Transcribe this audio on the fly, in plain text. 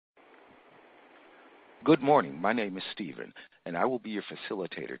Good morning. My name is Steven, and I will be your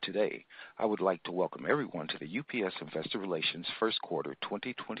facilitator today. I would like to welcome everyone to the UPS Investor Relations First Quarter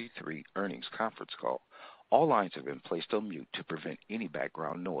 2023 Earnings Conference Call. All lines have been placed on mute to prevent any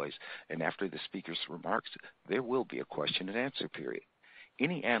background noise, and after the speaker's remarks, there will be a question-and-answer period.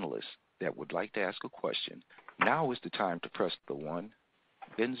 Any analyst that would like to ask a question, now is the time to press the 1,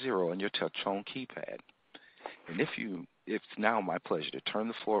 then 0 on your touch-tone keypad. And it's now my pleasure to turn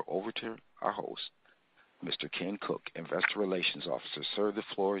the floor over to our host, Mr. Ken Cook, Investor Relations Officer. Sir, the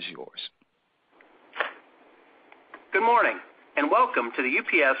floor is yours. Good morning, and welcome to the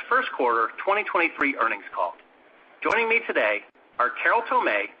UPS First Quarter 2023 Earnings Call. Joining me today are Carol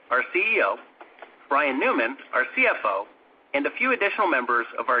Tomé, our CEO, Brian Newman, our CFO, and a few additional members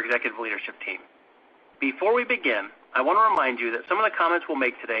of our executive leadership team. Before we begin, I want to remind you that some of the comments we'll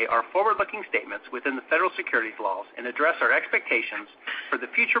make today are forward-looking statements within the federal securities laws and address our expectations for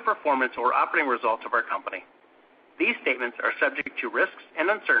the future performance or operating results of our company. These statements are subject to risks and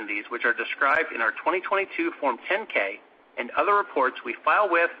uncertainties which are described in our 2022 Form 10-K and other reports we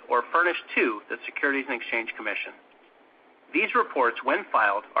file with or furnish to the Securities and Exchange Commission. These reports, when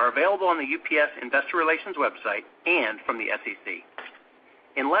filed, are available on the UPS Investor Relations website and from the SEC.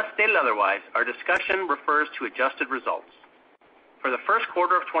 Unless stated otherwise, our discussion refers to adjusted results. For the first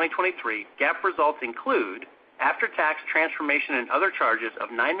quarter of 2023, GAAP results include after-tax transformation and other charges of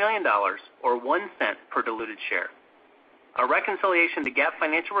 $9 million or 1 cent per diluted share. A reconciliation to GAAP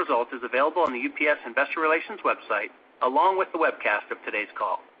financial results is available on the UPS Investor Relations website, along with the webcast of today's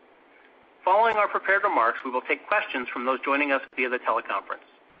call. Following our prepared remarks, we will take questions from those joining us via the teleconference.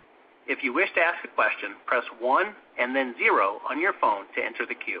 If you wish to ask a question, press 1 and then 0 on your phone to enter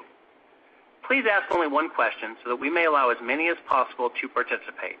the queue. Please ask only one question so that we may allow as many as possible to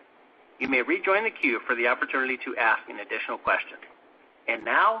participate. You may rejoin the queue for the opportunity to ask an additional question. And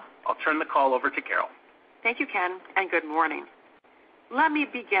now, I'll turn the call over to Carol. Thank you, Ken, and good morning. Let me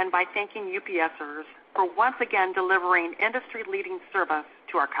begin by thanking UPSers for once again delivering industry-leading service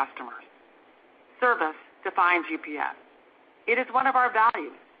to our customers. Service defines UPS. It is one of our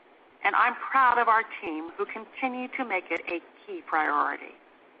values, and I'm proud of our team who continue to make it a key priority.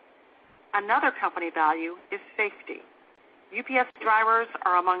 Another company value is safety. UPS drivers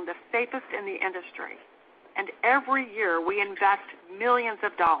are among the safest in the industry, and every year we invest millions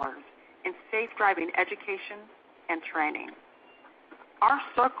of dollars in safe driving education and training. Our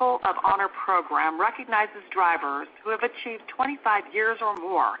Circle of Honor program recognizes drivers who have achieved 25 years or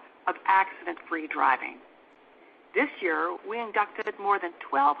more of accident-free driving. This year, we inducted more than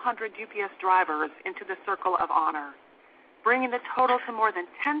 1,200 UPS drivers into the Circle of Honor, bringing the total to more than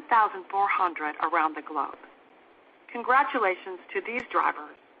 10,400 around the globe. Congratulations to these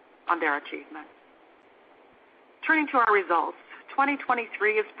drivers on their achievements. Turning to our results,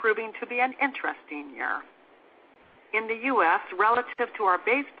 2023 is proving to be an interesting year. In the U.S., relative to our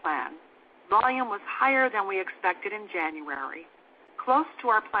base plan, volume was higher than we expected in January, close to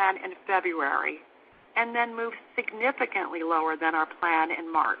our plan in February, and then moved significantly lower than our plan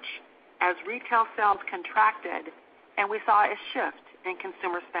in March as retail sales contracted and we saw a shift in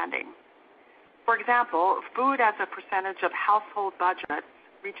consumer spending. For example, food as a percentage of household budgets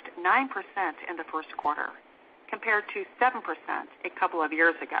reached 9% in the first quarter, compared to 7% a couple of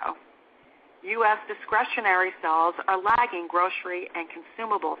years ago. U.S. discretionary sales are lagging grocery and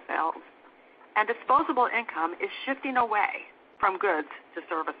consumable sales, and disposable income is shifting away from goods to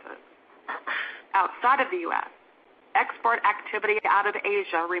services. Outside of the U.S., export activity out of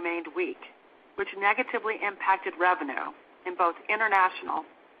Asia remained weak, which negatively impacted revenue in both international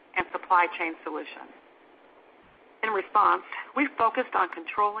and supply chain solutions. In response, we focused on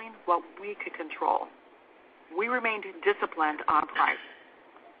controlling what we could control. We remained disciplined on price.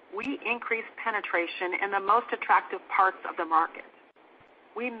 We increased penetration in the most attractive parts of the market.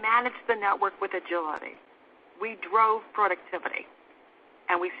 We managed the network with agility. We drove productivity,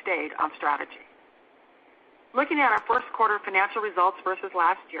 and we stayed on strategy. Looking at our first quarter financial results versus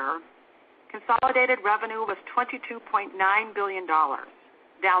last year, consolidated revenue was $22.9 billion, down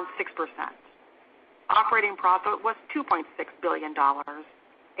 6%. Operating profit was $2.6 billion,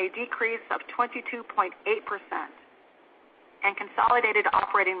 a decrease of 22.8%, and consolidated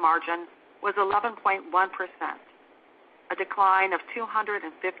operating margin was 11.1%, a decline of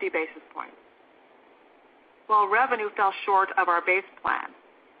 250 basis points. While revenue fell short of our base plan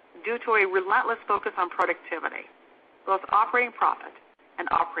due to a relentless focus on productivity, both operating profit and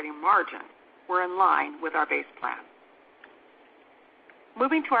operating margin were in line with our base plan.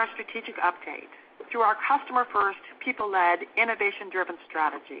 Moving to our strategic update, through our customer-first, people-led, innovation-driven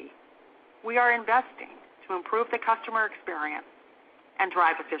strategy, we are investing to improve the customer experience and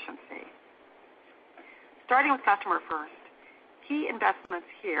drive efficiency. Starting with Customer First, key investments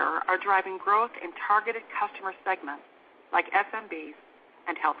here are driving growth in targeted customer segments like SMBs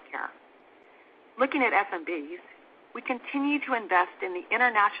and healthcare. Looking at SMBs, we continue to invest in the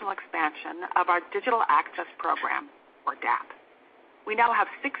international expansion of our Digital Access Program, or DAP. We now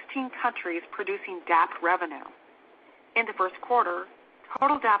have 16 countries producing DAP revenue. In the first quarter,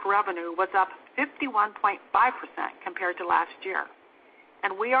 total DAP revenue was up 51.5% compared to last year,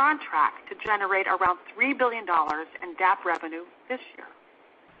 and we are on track to generate around $3 billion in DAP revenue this year.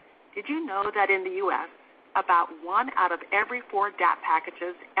 Did you know that in the U.S., about 1 out of every 4 DAP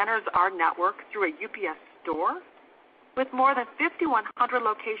packages enters our network through a UPS store? With more than 5,100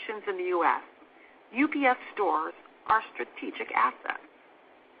 locations in the U.S., UPS stores are strategic assets.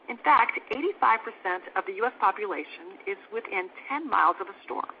 In fact, 85% of the U.S. population is within 10 miles of a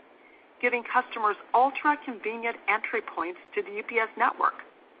store, giving customers ultra-convenient entry points to the UPS network,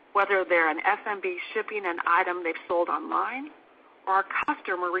 whether they're an SMB shipping an item they've sold online or a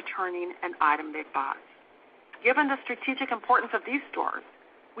customer returning an item they've bought. Given the strategic importance of these stores,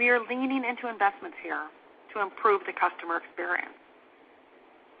 we are leaning into investments here to improve the customer experience.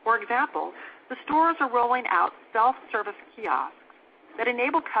 For example, the stores are rolling out self-service kiosks that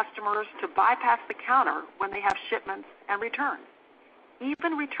enable customers to bypass the counter when they have shipments and returns,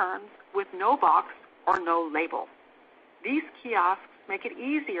 even returns with no box or no label. These kiosks make it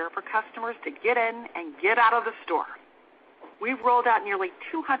easier for customers to get in and get out of the store. We've rolled out nearly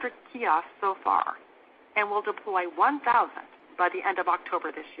 200 kiosks so far and will deploy 1,000 by the end of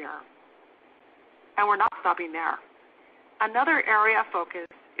October this year. And we're not stopping there. Another area of focus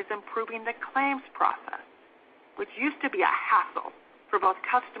is improving the claims process, which used to be a hassle for both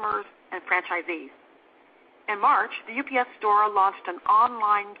customers and franchisees. In March, the UPS Store launched an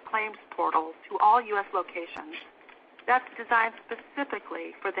online claims portal to all U.S. locations that's designed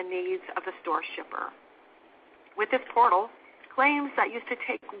specifically for the needs of the store shipper. With this portal, claims that used to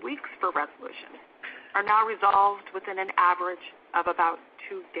take weeks for resolution are now resolved within an average of about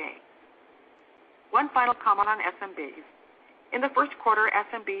 2 days. One final comment on SMBs. In the first quarter,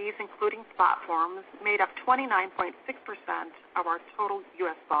 SMBs, including platforms, made up 29.6% of our total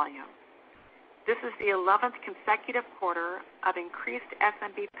U.S. volume. This is the 11th consecutive quarter of increased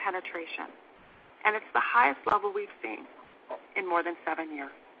SMB penetration, and it's the highest level we've seen in more than 7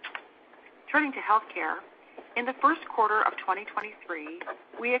 years. Turning to healthcare, in the first quarter of 2023,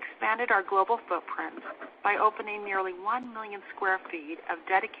 we expanded our global footprint by opening nearly 1 million square feet of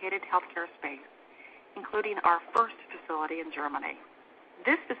dedicated healthcare space, including our first facility in Germany.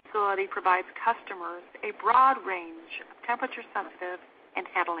 This facility provides customers a broad range of temperature-sensitive and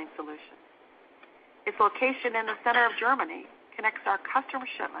handling solutions. Its location in the center of Germany connects our customer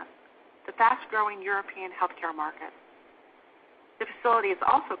shipments to fast-growing European healthcare markets. The facility is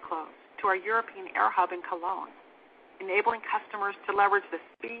also close to our European air hub in Cologne, enabling customers to leverage the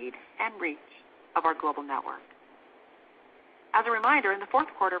speed and reach of our global network. As a reminder, in the fourth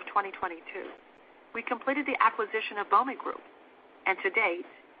quarter of 2022, we completed the acquisition of Bomi Group, and to date,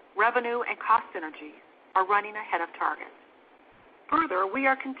 revenue and cost synergies are running ahead of target. Further, we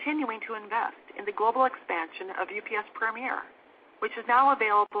are continuing to invest in the global expansion of UPS Premier, which is now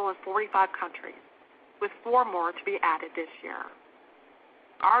available in 45 countries, with 4 more to be added this year.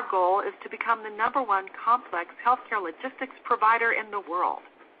 Our goal is to become the #1 complex healthcare logistics provider in the world.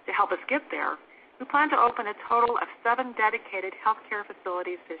 To help us get there, we plan to open a total of 7 dedicated healthcare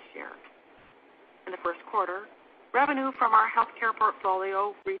facilities this year. In the first quarter, revenue from our healthcare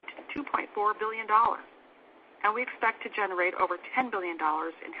portfolio reached $2.4 billion, and we expect to generate over $10 billion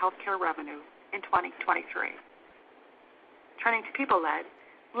in healthcare revenue in 2023. Turning to people-led,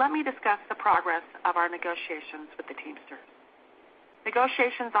 let me discuss the progress of our negotiations with the Teamsters.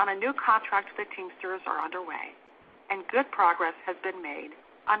 Negotiations on a new contract with the Teamsters are underway, and good progress has been made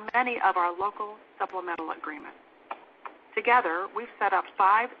on many of our local supplemental agreements. Together, we've set up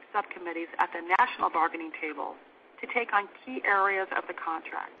 5 subcommittees at the national bargaining table to take on key areas of the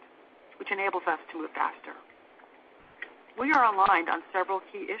contract, which enables us to move faster. We are aligned on several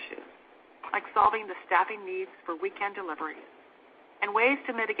key issues, like solving the staffing needs for weekend deliveries and ways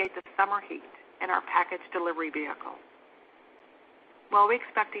to mitigate the summer heat in our package delivery vehicles. While we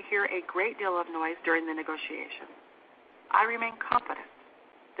expect to hear a great deal of noise during the negotiations, I remain confident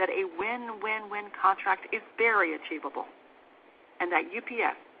that a win-win-win contract is very achievable, and that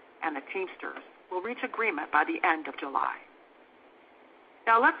UPS and the Teamsters will reach agreement by the end of July.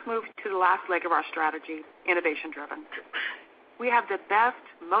 Now let's move to the last leg of our strategy, innovation-driven. We have the best,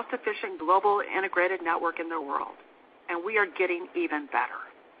 most efficient global integrated network in the world, and we are getting even better.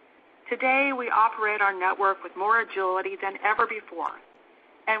 Today, we operate our network with more agility than ever before,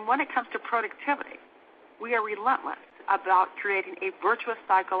 and when it comes to productivity, we are relentless about creating a virtuous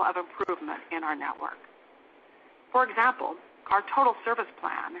cycle of improvement in our network. For example, our total service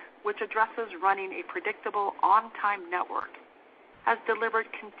plan, which addresses running a predictable on-time network, has delivered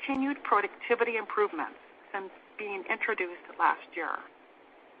continued productivity improvements since being introduced last year.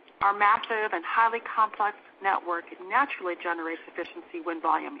 Our massive and highly complex network naturally generates efficiency when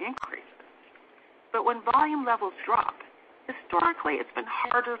volume increases. But when volume levels drop, historically it's been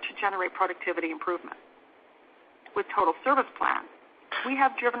harder to generate productivity improvement. With total service plan, we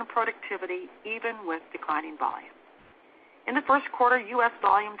have driven productivity even with declining volume. In the first quarter, U.S.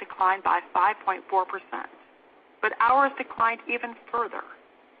 volume declined by 5.4%, but ours declined even further,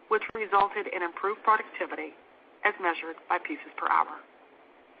 which resulted in improved productivity as measured by pieces per hour.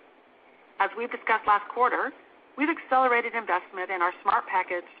 As we discussed last quarter, we've accelerated investment in our Smart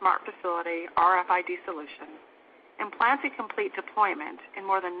Package, Smart Facility, RFID solution, and plan to complete deployment in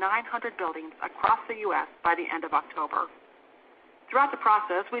more than 900 buildings across the U.S. by the end of October. Throughout the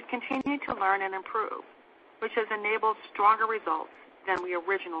process, we've continued to learn and improve, which has enabled stronger results than we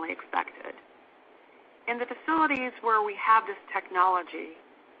originally expected. In the facilities where we have this technology,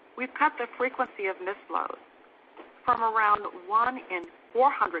 we've cut the frequency of misflows from around 1 in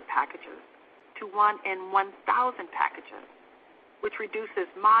 400 packages to 1 in 1,000 packages, which reduces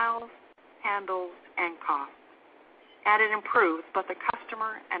miles, handles, and costs. And it improves both the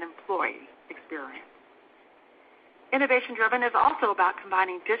customer and employee experience. Innovation-driven is also about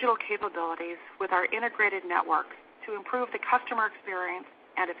combining digital capabilities with our integrated network to improve the customer experience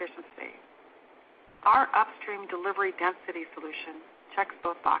and efficiency. Our upstream delivery density solution checks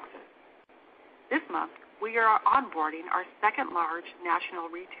both boxes. This month, we are onboarding our second large national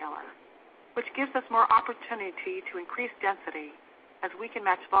retailer, which gives us more opportunity to increase density as we can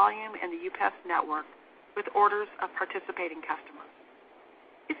match volume in the UPS network with orders of participating customers.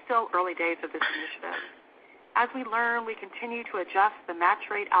 It's still early days of this initiative. As we learn, we continue to adjust the match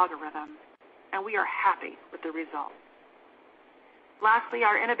rate algorithm, and we are happy with the results. Lastly,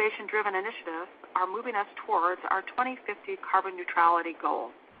 our innovation-driven initiatives are moving us towards our 2050 carbon neutrality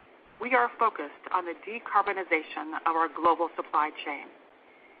goal. We are focused on the decarbonization of our global supply chain.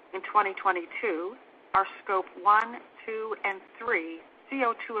 In 2022, our Scope 1, 2, and 3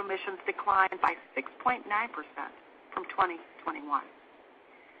 CO2 emissions declined by 6.9% from 2021.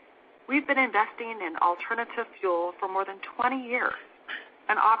 We've been investing in alternative fuel for more than 20 years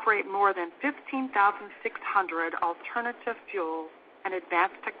and operate more than 15,600 alternative fuel and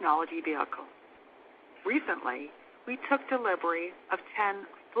advanced technology vehicles. Recently, we took delivery of 10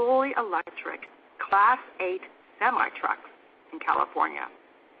 fully electric Class 8 semi-trucks in California.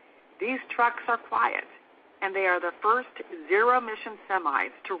 These trucks are quiet, and they are the first zero-emission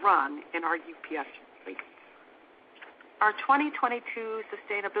semis to run in our UPS fleet. Our 2022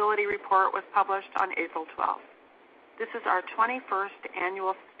 sustainability report was published on April 12th. This is our 21st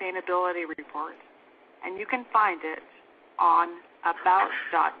annual sustainability report, and you can find it on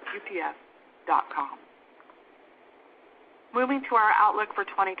about.ups.com. Moving to our outlook for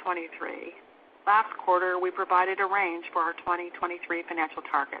 2023, last quarter we provided a range for our 2023 financial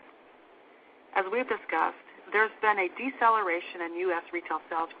targets. As we've discussed, there's been a deceleration in U.S. retail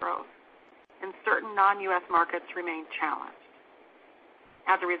sales growth, and certain non-U.S. markets remain challenged.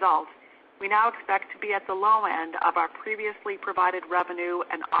 As a result, we now expect to be at the low end of our previously provided revenue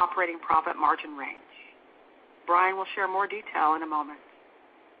and operating profit margin range. Brian will share more detail in a moment.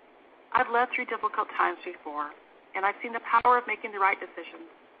 I've led through difficult times before, and I've seen the power of making the right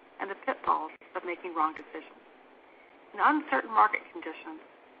decisions and the pitfalls of making wrong decisions. In uncertain market conditions,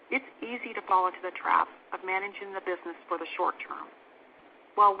 it's easy to fall into the trap of managing the business for the short term.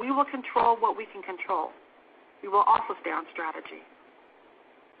 While we will control what we can control, we will also stay on strategy.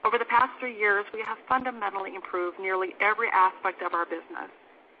 Over the past 3 years, we have fundamentally improved nearly every aspect of our business,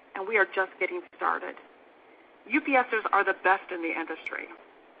 and we are just getting started. UPSers are the best in the industry,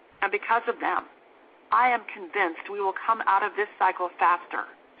 and because of them, I am convinced we will come out of this cycle faster,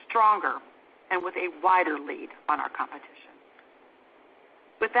 stronger, and with a wider lead on our competition.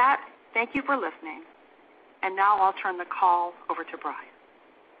 With that, thank you for listening, and now I'll turn the call over to Brian.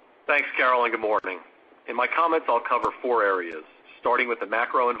 Thanks, Carol, and good morning. In my comments, I'll cover 4 areas, starting with the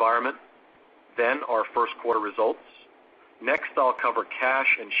macro environment, then our first quarter results. Next, I'll cover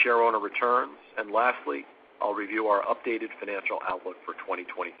cash and shareowner returns, and lastly, I'll review our updated financial outlook for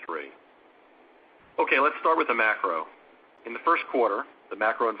 2023. Okay, let's start with the macro. In the first quarter, the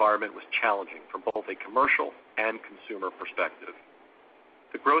macro environment was challenging from both a commercial and consumer perspective.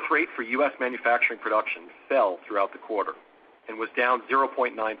 The growth rate for U.S. manufacturing production fell throughout the quarter and was down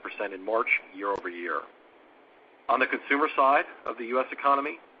 0.9% in March year over year. On the consumer side of the U.S.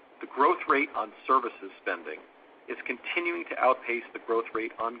 economy, the growth rate on services spending is continuing to outpace the growth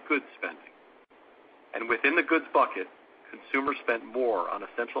rate on goods spending. And within the goods bucket, consumers spent more on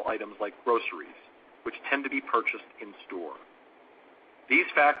essential items like groceries, which tend to be purchased in store. These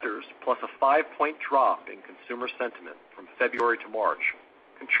factors, plus a 5-point drop in consumer sentiment from February to March,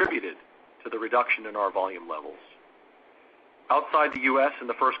 contributed to the reduction in our volume levels. Outside the U.S. in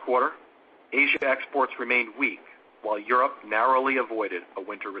the first quarter, Asia exports remained weak, while Europe narrowly avoided a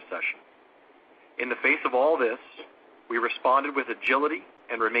winter recession. In the face of all this, we responded with agility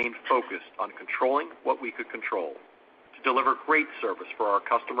and remained focused on controlling what we could control to deliver great service for our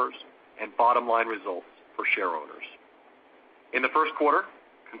customers and bottom-line results for shareowners. In the first quarter,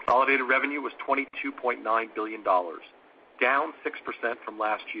 consolidated revenue was $22.9 billion, down 6% from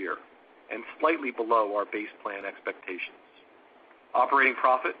last year, and slightly below our base plan expectations. Operating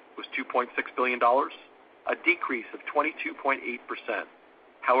profit was $2.6 billion, a decrease of 22.8%.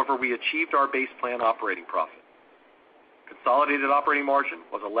 However, we achieved our base plan operating profit. Consolidated operating margin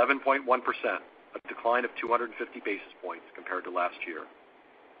was 11.1%, a decline of 250 basis points compared to last year.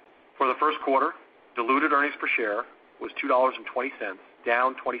 For the first quarter, diluted earnings per share was $2.20,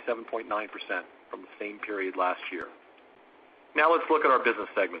 down 27.9% from the same period last year. Now let's look at our business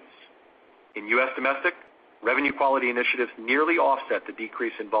segments. In U.S. domestic, revenue quality initiatives nearly offset the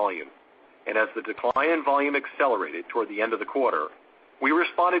decrease in volume, and as the decline in volume accelerated toward the end of the quarter, we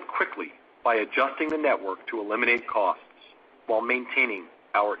responded quickly by adjusting the network to eliminate costs while maintaining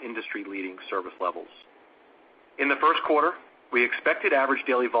our industry-leading service levels. In the first quarter, we expected average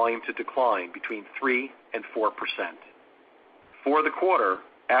daily volume to decline between 3% and 4%. For the quarter,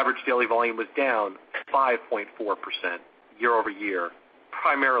 average daily volume was down 5.4% year over year,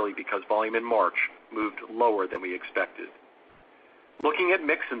 primarily because volume in March moved lower than we expected. Looking at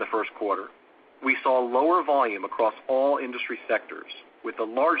mix in the first quarter, we saw lower volume across all industry sectors, with the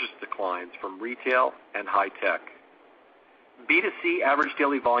largest declines from retail and high tech. B2C average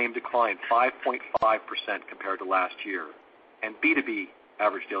daily volume declined 5.5% compared to last year, and B2B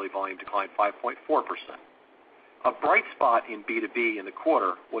average daily volume declined 5.4%. A bright spot in B2B in the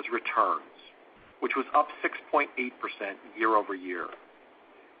quarter was returns, which was up 6.8% year over year.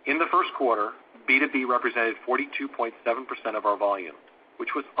 In the first quarter, B2B represented 42.7% of our volume, which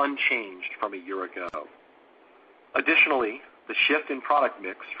was unchanged from a year ago. Additionally, the shift in product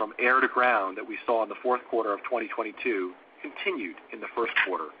mix from air to ground that we saw in the fourth quarter of 2022 continued in the first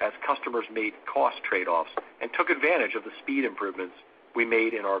quarter as customers made cost trade-offs and took advantage of the speed improvements we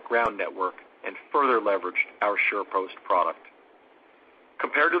made in our ground network and further leveraged our SurePost product.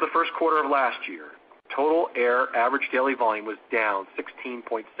 Compared to the first quarter of last year, total air average daily volume was down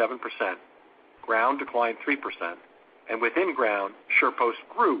 16.7%, ground declined 3%, and within ground, SurePost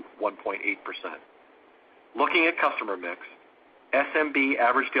grew 1.8%. Looking at customer mix, SMB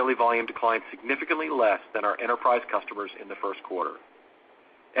average daily volume declined significantly less than our enterprise customers in the first quarter.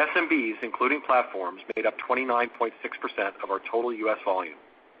 SMBs, including platforms, made up 29.6% of our total U.S. volume,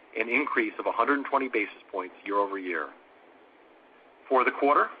 an increase of 120 basis points year over year. For the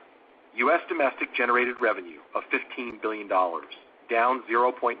quarter, U.S. domestic generated revenue of $15 billion, down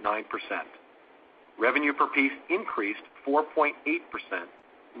 0.9%. Revenue per piece increased 4.8%,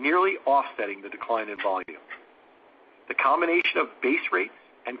 nearly offsetting the decline in volume. The combination of base rates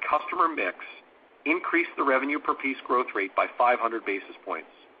and customer mix increased the revenue per piece growth rate by 500 basis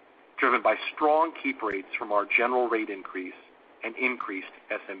points, driven by strong keep rates from our general rate increase and increased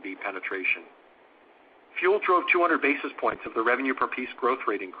SMB penetration. Fuel drove 200 basis points of the revenue per piece growth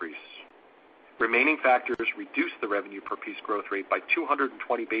rate increase. Remaining factors reduced the revenue per piece growth rate by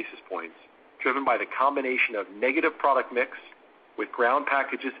 220 basis points, driven by the combination of negative product mix, with ground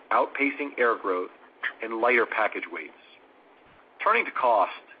packages outpacing air growth and lighter package weights. Turning to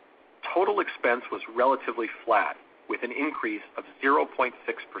cost, total expense was relatively flat, with an increase of 0.6%,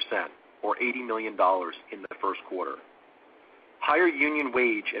 or $80 million in the first quarter. Higher union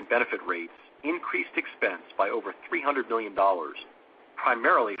wage and benefit rates increased expense by over $300 million,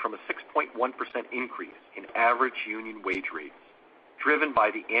 primarily from a 6.1% increase in average union wage rates, driven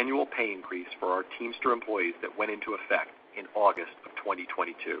by the annual pay increase for our Teamster employees that went into effect in August of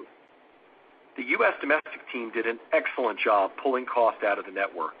 2022. The U.S. domestic team did an excellent job pulling cost out of the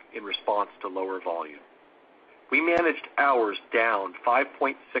network in response to lower volume. We managed hours down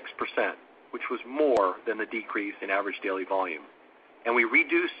 5.6%, which was more than the decrease in average daily volume, and we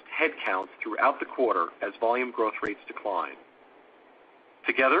reduced headcounts throughout the quarter as volume growth rates declined.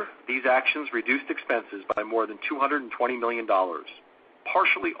 Together, these actions reduced expenses by more than $220 million,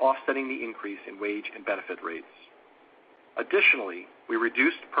 partially offsetting the increase in wage and benefit rates. Additionally, we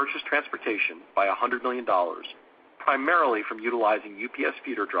reduced purchased transportation by $100 million, primarily from utilizing UPS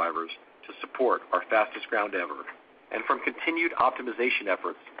feeder drivers to support our fastest ground ever, and from continued optimization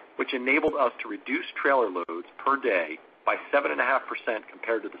efforts, which enabled us to reduce trailer loads per day by 7.5%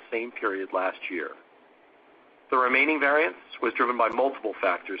 compared to the same period last year. The remaining variance was driven by multiple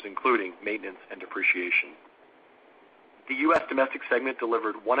factors, including maintenance and depreciation. The U.S. domestic segment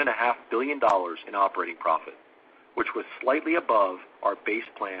delivered $1.5 billion in operating profit, which was slightly above our base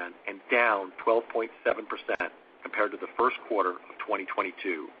plan and down 12.7% compared to the first quarter of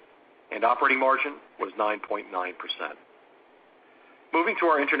 2022, and operating margin was 9.9%. Moving to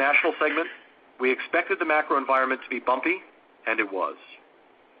our international segment, we expected the macro environment to be bumpy, and it was.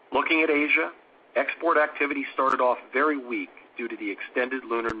 Looking at Asia, export activity started off very weak due to the extended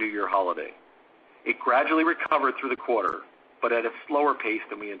Lunar New Year holiday. It gradually recovered through the quarter, but at a slower pace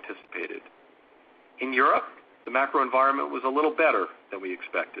than we anticipated. In Europe, the macro environment was a little better than we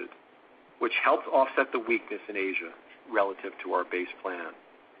expected, which helped offset the weakness in Asia relative to our base plan.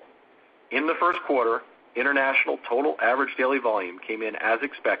 In the first quarter, international total average daily volume came in as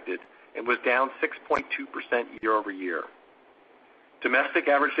expected and was down 6.2% year over year. Domestic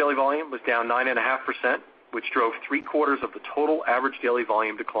average daily volume was down 9.5%, which drove 3/4 of the total average daily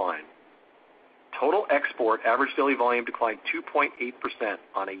volume decline. Total export average daily volume declined 2.8%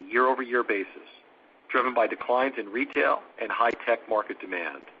 on a year-over-year basis, driven by declines in retail and high-tech market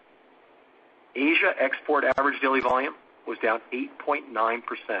demand. Asia export average daily volume was down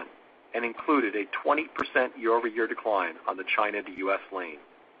 8.9% and included a 20% year-over-year decline on the China to U.S. lane.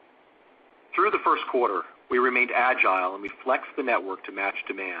 Through the first quarter, we remained agile and we flexed the network to match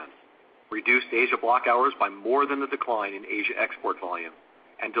demand, reduced Asia block hours by more than the decline in Asia export volume,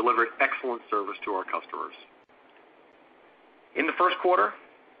 and delivered excellent service to our customers. In the first quarter,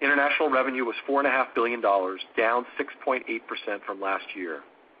 international revenue was $4.5 billion, down 6.8% from last year,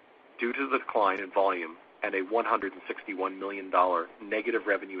 due to the decline in volume and a $161 million negative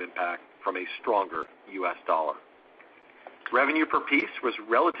revenue impact from a stronger U.S. dollar. Revenue per piece was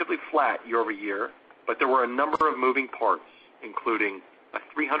relatively flat year over year, but there were a number of moving parts, including a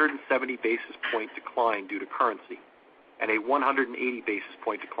 370 basis point decline due to currency and a 180 basis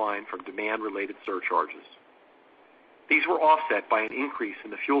point decline from demand-related surcharges. These were offset by an increase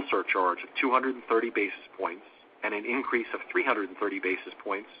in the fuel surcharge of 230 basis points and an increase of 330 basis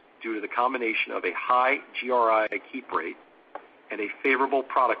points due to the combination of a high GRI keep rate and a favorable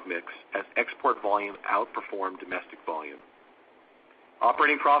product mix as export volume outperformed domestic volume.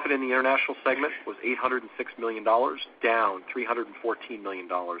 Operating profit in the international segment was $806 million, down $314 million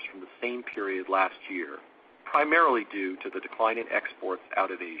from the same period last year, primarily due to the decline in exports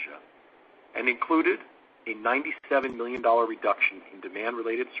out of Asia, and included a $97 million reduction in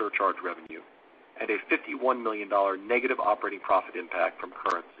demand-related surcharge revenue and a $51 million negative operating profit impact from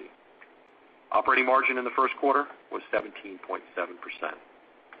currency. Operating margin in the first quarter was 17.7%.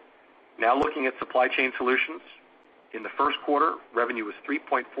 Now looking at supply chain solutions. In the first quarter, revenue was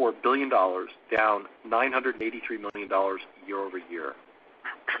 $3.4 billion, down $983 million year over year.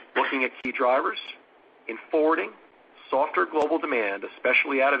 Looking at key drivers, in forwarding, softer global demand,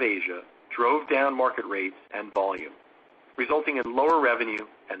 especially out of Asia, drove down market rates and volume, resulting in lower revenue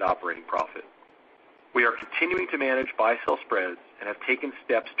and operating profit. We are continuing to manage buy-sell spreads and have taken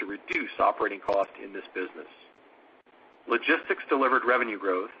steps to reduce operating costs in this business. Logistics delivered revenue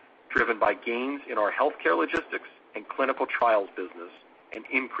growth driven by gains in our healthcare logistics and clinical trials business and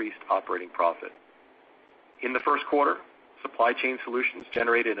increased operating profit. In the first quarter, Supply Chain Solutions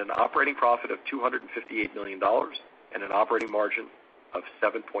generated an operating profit of $258 million and an operating margin of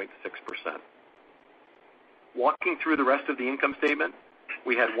 7.6%. Walking through the rest of the income statement,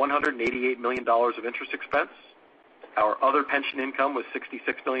 we had $188 million of interest expense. Our other pension income was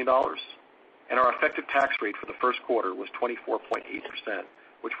 $66 million, and our effective tax rate for the first quarter was 24.8%,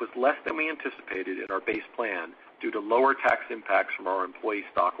 which was less than we anticipated in our base plan due to lower tax impacts from our employee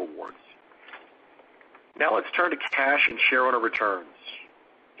stock awards. Now let's turn to cash and shareowner returns.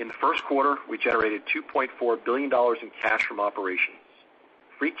 In the first quarter, we generated $2.4 billion in cash from operations.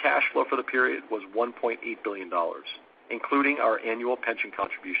 Free cash flow for the period was $1.8 billion, including our annual pension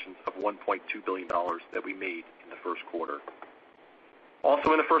contributions of $1.2 billion that we made in the first quarter.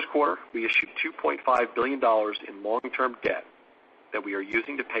 Also in the first quarter, we issued $2.5 billion in long-term debt that we are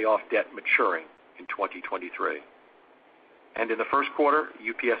using to pay off debt maturing in 2023. And in the first quarter,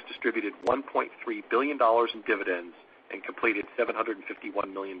 UPS distributed $1.3 billion in dividends and completed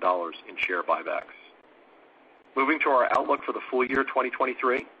 $751 million in share buybacks. Moving to our outlook for the full year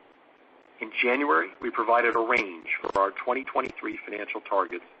 2023. In January, we provided a range for our 2023 financial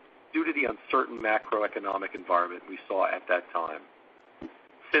targets due to the uncertain macroeconomic environment we saw at that time.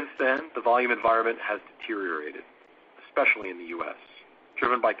 Since then, the volume environment has deteriorated, especially in the U.S.,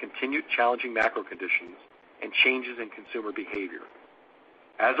 driven by continued challenging macro conditions and changes in consumer behavior.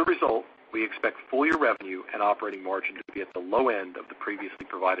 As a result, we expect full-year revenue and operating margin to be at the low end of the previously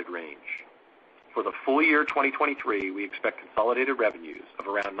provided range. For the full year 2023, we expect consolidated revenues of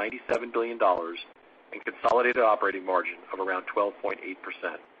around $97 billion and consolidated operating margin of around 12.8%,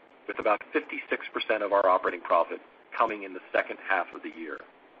 with about 56% of our operating profit coming in the second half of the year.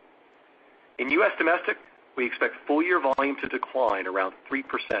 In U.S. domestic, we expect full-year volume to decline around 3%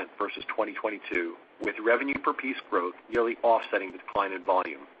 versus 2022, with revenue per piece growth nearly offsetting the decline in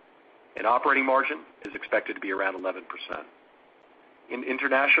volume. And operating margin is expected to be around 11%. In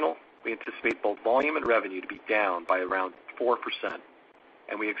international, we anticipate both volume and revenue to be down by around 4%,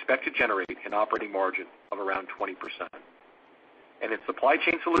 and we expect to generate an operating margin of around 20%. And in supply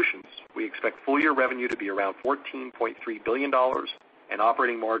chain solutions, we expect full-year revenue to be around $14.3 billion, and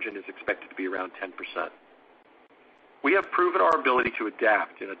operating margin is expected to be around 10%. We have proven our ability to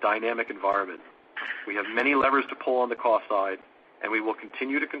adapt in a dynamic environment. We have many levers to pull on the cost side, and we will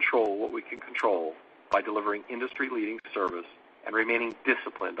continue to control what we can control by delivering industry-leading service and remaining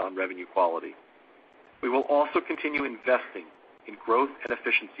disciplined on revenue quality. We will also continue investing in growth and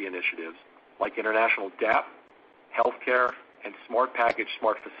efficiency initiatives like international DAP, healthcare, and Smart Package,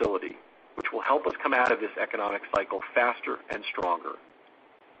 Smart Facility, which will help us come out of this economic cycle faster and stronger.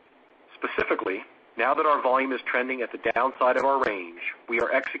 Specifically, now that our volume is trending at the downside of our range, we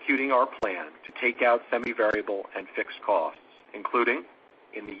are executing our plan to take out semi-variable and fixed costs, including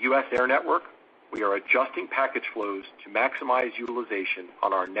in the U.S. air network, we are adjusting package flows to maximize utilization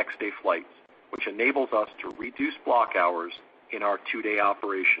on our next-day flights, which enables us to reduce block hours in our two-day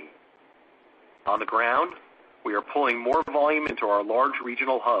operation. On the ground, we are pulling more volume into our large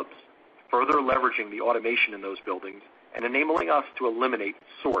regional hubs, further leveraging the automation in those buildings and enabling us to eliminate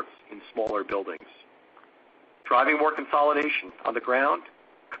sorts in smaller buildings. Driving more consolidation on the ground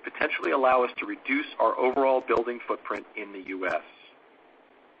could potentially allow us to reduce our overall building footprint in the U.S.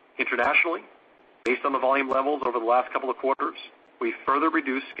 Internationally, based on the volume levels over the last couple of quarters, we further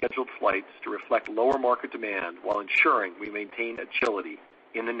reduced scheduled flights to reflect lower market demand while ensuring we maintain agility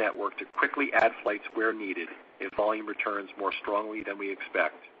in the network to quickly add flights where needed if volume returns more strongly than we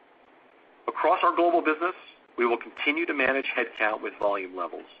expect. Across our global business, we will continue to manage headcount with volume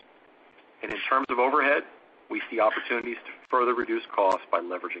levels. And in terms of overhead, we see opportunities to further reduce costs by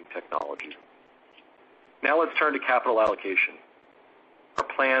leveraging technology. Now let's turn to capital allocation. Our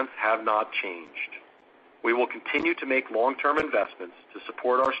plans have not changed. We will continue to make long-term investments to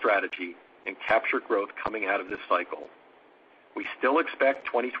support our strategy and capture growth coming out of this cycle. We still expect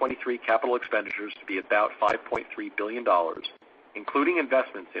 2023 capital expenditures to be about $5.3 billion, including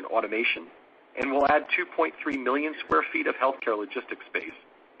investments in automation, and we'll add 2.3 million square feet of healthcare logistics space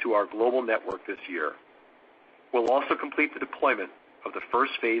to our global network this year. We'll also complete the deployment of the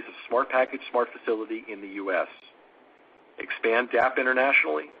first phase of Smart Package, Smart Facility in the U.S., expand DAP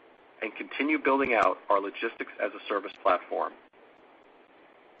internationally, and continue building out our logistics as a service platform.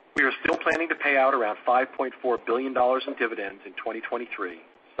 We are still planning to pay out around $5.4 billion in dividends in 2023,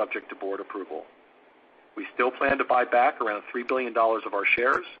 subject to board approval. We still plan to buy back around $3 billion of our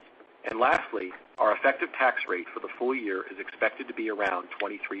shares. And lastly, our effective tax rate for the full year is expected to be around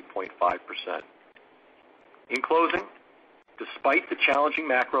 23.5%. In closing, despite the challenging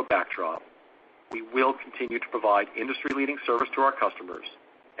macro backdrop, we will continue to provide industry-leading service to our customers,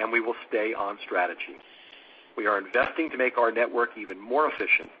 and we will stay on strategy. We are investing to make our network even more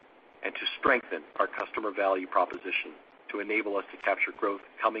efficient and to strengthen our customer value proposition to enable us to capture growth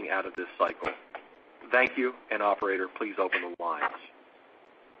coming out of this cycle. Thank you, and operator, please open the lines.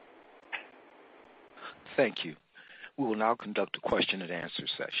 Thank you. We will now conduct a question and answer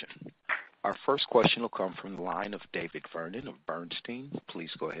session. Our first question will come from the line of David Vernon of Bernstein.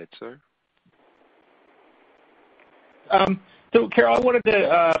 Please go ahead, sir. So, Carol, I wanted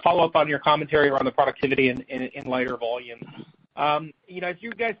to follow up on your commentary around the productivity in lighter volume. As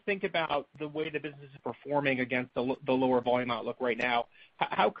you guys think about the way the business is performing against the lower volume outlook right now,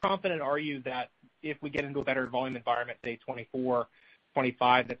 how confident are you that if we get into a better volume environment, say 24,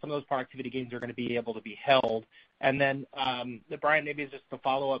 25, that some of those productivity gains are going to be able to be held? And then, Brian, maybe just to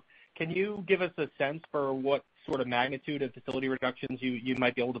follow up, can you give us a sense for what sort of magnitude of facility reductions you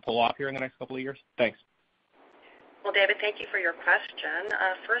might be able to pull off here in the next couple of years? Thanks. Well, David, thank you for your question.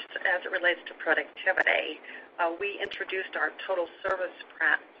 First, as it relates to productivity, we introduced our total service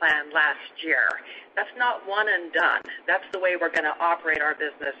plan last year. That's not one and done. That's the way we're going to operate our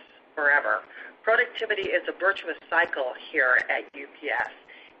business forever. Productivity is a virtuous cycle here at UPS,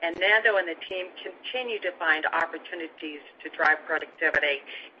 and Nando and the team continue to find opportunities to drive productivity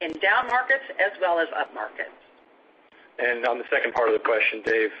in down markets as well as up markets. And on the second part of the question,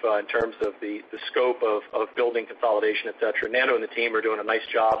 Dave, in terms of the scope of building consolidation, et cetera, Nando and the team are doing a nice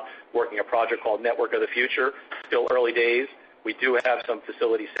job working a project called Network of the Future. Still early days. We do have some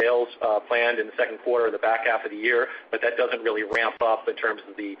facility sales planned in the second quarter or the back half of the year, but that doesn't really ramp up in terms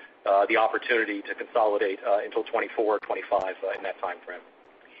of the opportunity to consolidate until 24 or 25 in that time frame.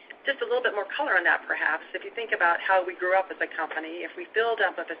 Just a little bit more color on that, perhaps. If you think about how we grew up as a company, if we filled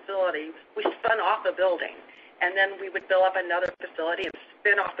up a facility, we spun off a building, and then we would fill up another facility and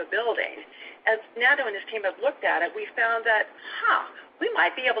spin off a building. As Nando and his team have looked at it, we found that, we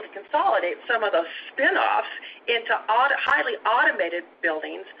might be able to consolidate some of those spin-offs into highly automated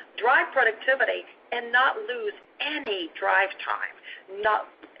buildings, drive productivity, and not lose any drive time, not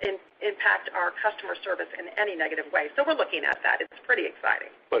impact our customer service in any negative way. So we're looking at that. It's pretty exciting.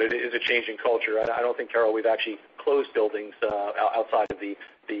 But it is a changing culture. I don't think, Carol, we've actually closed buildings outside of the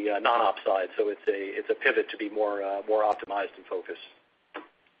non-op side. So it's a pivot to be more optimized and focused.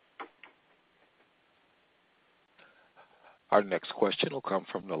 Our next question will come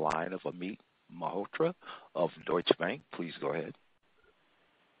from the line of Amit Malhotra of Deutsche Bank. Please go ahead.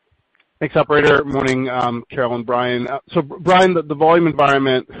 Thanks, operator. Morning, Carol and Brian. So, Brian, the volume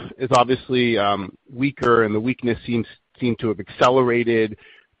environment is obviously weaker, and the weakness seem to have accelerated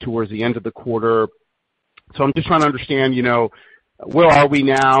towards the end of the quarter. So I'm just trying to understand, where are we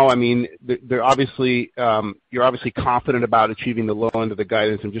now? I mean, you're obviously confident about achieving the low end of the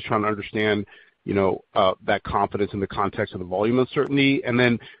guidance. I'm just trying to understand, that confidence in the context of the volume uncertainty. And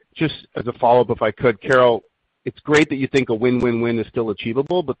then just as a follow-up, if I could, Carol, it's great that you think a win-win-win is still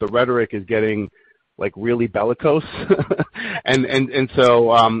achievable, but the rhetoric is getting really bellicose. and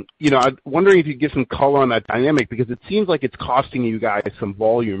so, I'm wondering if you could give some color on that dynamic, because it seems like it's costing you guys some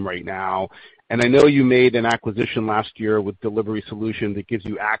volume right now. And I know you made an acquisition last year with Delivery Solutions that gives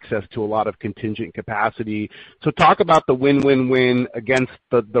you access to a lot of contingent capacity. So talk about the win-win-win against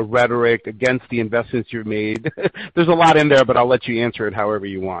the rhetoric, against the investments you've made. There's a lot in there, but I'll let you answer it however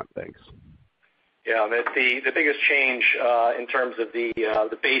you want. Thanks. Yeah, the biggest change in terms of the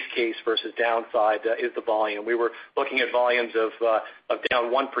base case versus downside is the volume. We were looking at volumes of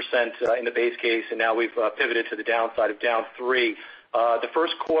down 1% in the base case, and now we've pivoted to the downside of down 3%. The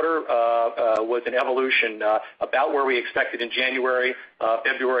first quarter was an evolution about where we expected in January,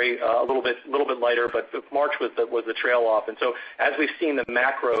 February a little bit lighter, but March was the trail off. And so as we've seen the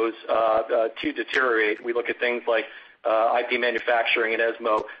macros to deteriorate, we look at things like IP manufacturing and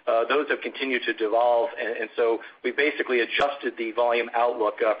ESMO, those have continued to devolve, and so we basically adjusted the volume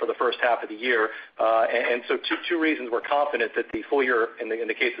outlook for the first half of the year. And so two reasons we're confident that the full year, in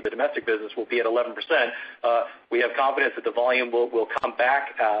the case of the domestic business, will be at 11%. We have confidence that the volume will come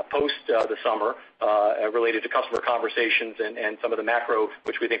back post the summer related to customer conversations and some of the macro,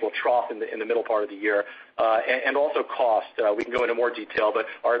 which we think will trough in the middle part of the year. And also cost. We can go into more detail, but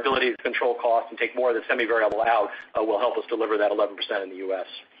our ability to control cost and take more of the semi-variable out will help us deliver that 11% in the U.S.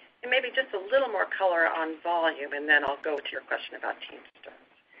 And maybe just a little more color on volume, and then I'll go to your question about Teamsters.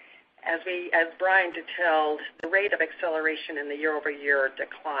 As Brian detailed, the rate of acceleration in the year-over-year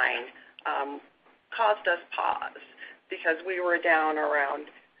decline caused us pause, because we were down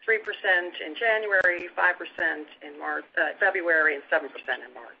around 3% in January, 5% in February, and 7%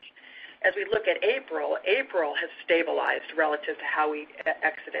 in March. As we look at April has stabilized relative to how we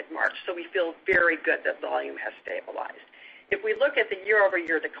exited March, so we feel very good that volume has stabilized. If we look at the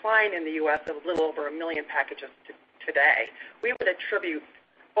year-over-year decline in the U.S. of a little over 1 million packages today, we would attribute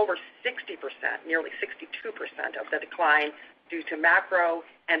over 60%, nearly 62% of the decline due to macro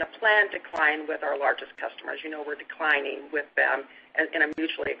and a planned decline with our largest customers. We're declining with them in a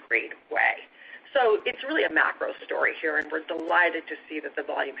mutually agreed way. So it's really a macro story here, and we're delighted to see that the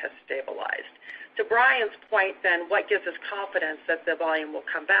volume has stabilized. To Brian's point, then, what gives us confidence that the volume will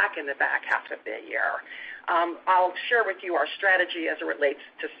come back in the back half of the year? I'll share with you our strategy as it relates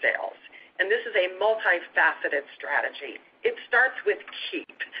to sales. And this is a multifaceted strategy. It starts with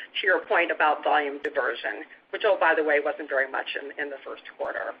keep, to your point about volume diversion, which, by the way, wasn't very much in the first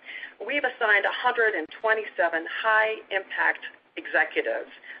quarter. We've assigned 127 high-impact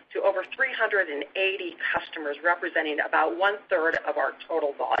executives to over 380 customers, representing about 1/3 of our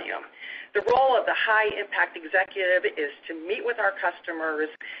total volume. The role of the high-impact executive is to meet with our customers,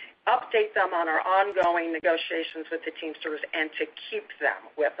 update them on our ongoing negotiations with the Teamsters, and to keep them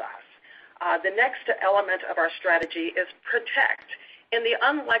with us. The next element of our strategy is protect. In the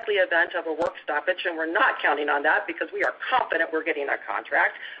unlikely event of a work stoppage, and we're not counting on that because we are confident we're getting a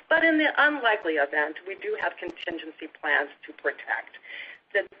contract, but in the unlikely event, we do have contingency plans to protect.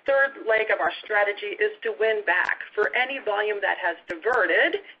 The third leg of our strategy is to win back for any volume that has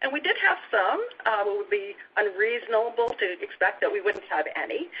diverted, and we did have some. It would be unreasonable to expect that we wouldn't have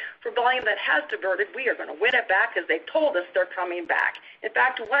any. For volume that has diverted, we are going to win it back because they've told us they're coming back. In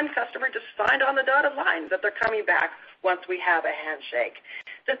fact, one customer just signed on the dotted line that they're coming back once we have a handshake.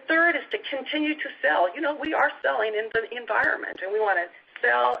 The third is to continue to sell. We are selling in the environment, and we want to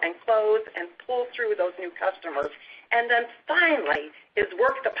sell and close and pull through those new customers. And then finally is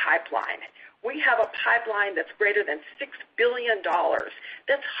work the pipeline. We have a pipeline that's greater than $6 billion.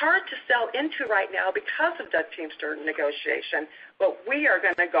 That's hard to sell into right now because of the Teamster negotiation, but we are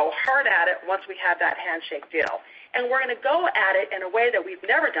going to go hard at it once we have that handshake deal. And we're going to go at it in a way that we've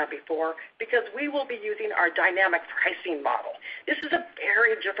never done before because we will be using our dynamic pricing model. This is a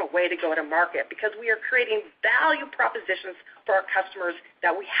very different way to go to market because we are creating value propositions for our customers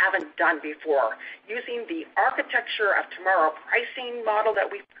that we haven't done before, using the architecture of tomorrow pricing model that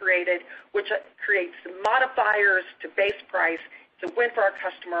we've created, which creates modifiers to base price to win for our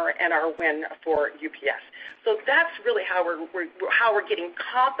customer and our win for UPS. So that's really how we're getting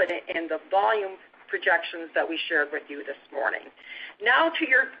confident in the volume projections that we shared with you this morning. Now to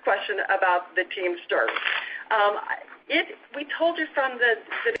your question about the Teamsters. We told you from the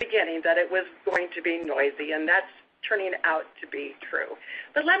beginning that it was going to be noisy, and that's turning out to be true.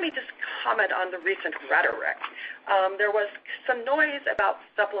 But let me just comment on the recent rhetoric. There was some noise about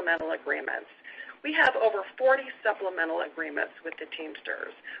supplemental agreements. We have over 40 supplemental agreements with the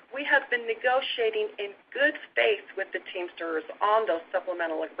Teamsters. We have been negotiating in good faith with the Teamsters on those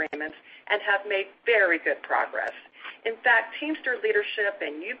supplemental agreements and have made very good progress. In fact, Teamster leadership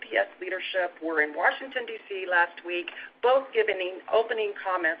and UPS leadership were in Washington, D.C. last week, both giving opening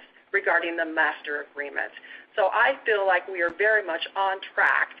comments regarding the master agreement. So I feel like we are very much on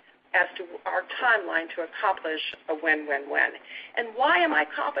track as to our timeline to accomplish a win-win-win. And why am I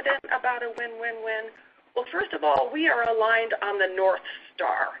confident about a win-win-win? Well, first of all, we are aligned on the North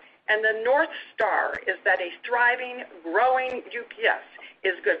Star. And the North Star is that a thriving, growing UPS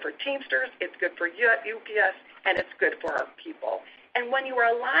is good for Teamsters, it's good for UPS, and it's good for our people. And when you are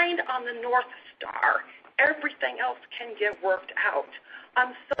aligned on the North Star, everything else can get worked out.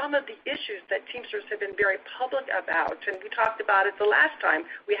 On some of the issues that Teamsters have been very public about, and we talked about it the last time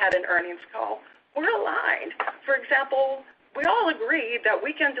we had an earnings call, we're aligned. For example, we all agree that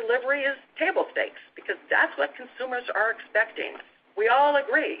weekend delivery is table stakes because that's what consumers are expecting. We all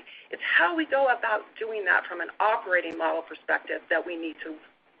agree. It's how we go about doing that from an operating model perspective that we need to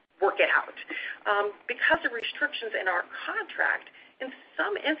work it out. Because of restrictions in our contract, in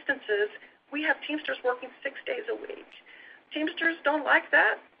some instances, we have Teamsters working 6 days a week. Teamsters don't like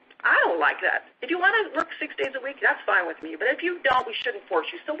that. I don't like that. If you want to work 6 days a week, that's fine with me. But if you don't, we shouldn't force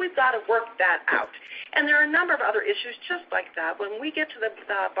you. So we've got to work that out. And there are a number of other issues just like that. When we get to the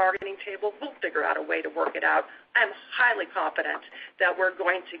bargaining table, we'll figure out a way to work it out. I'm highly confident that we're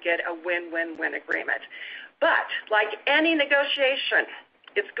going to get a win-win-win agreement. But like any negotiation,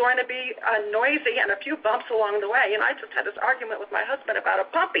 it's going to be noisy and a few bumps along the way. And I just had this argument with my husband about a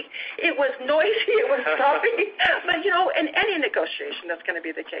puppy. It was noisy, it was bumpy. But, in any negotiation, that's going to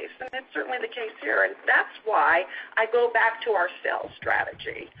be the case. And it's certainly the case here. And that's why I go back to our sales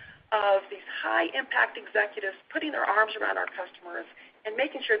strategy of these high-impact executives putting their arms around our customers and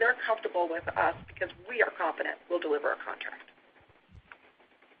making sure they're comfortable with us because we are confident we'll deliver a contract.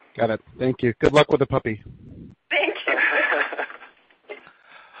 Got it. Thank you. Good luck with the puppy. Thank you.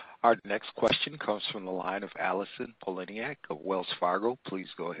 Our next question comes from the line of Allison Poliniak of Wells Fargo. Please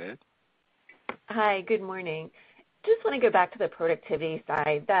go ahead. Hi, good morning. Just want to go back to the productivity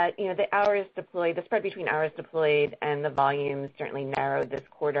side that, the hours deployed, the spread between hours deployed and the volumes certainly narrowed this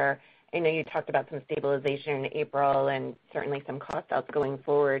quarter. I know you talked about some stabilization in April and certainly some cost outs going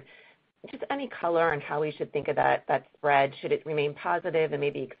forward. Just any color on how we should think of that spread? Should it remain positive and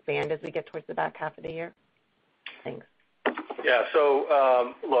maybe expand as we get towards the back half of the year? Thanks. Yeah,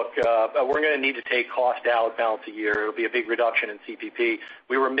 so look, we're going to need to take cost out balance a year. It'll be a big reduction in CPP.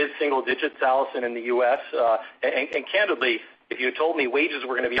 We were mid-single digits, Allison, in the U.S. And candidly, if you had told me wages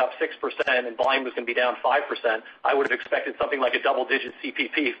were going to be up 6% and volume was going to be down 5%, I would have expected something like a double-digit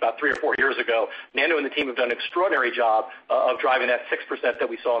CPP about 3 or 4 years ago. Nando and the team have done an extraordinary job of driving that 6% that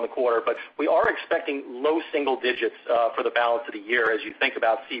we saw in the quarter. But we are expecting low single digits for the balance of the year as you think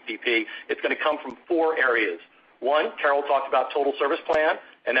about CPP. It's going to come from 4 areas. One, Carol talked about total service plan,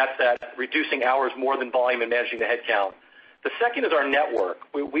 and that's that reducing hours more than volume and managing the headcount. The second is our network.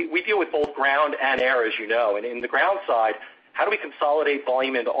 We deal with both ground and air, as you know. And in the ground side, how do we consolidate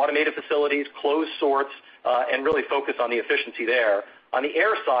volume into automated facilities, close sorts, and really focus on the efficiency there? On the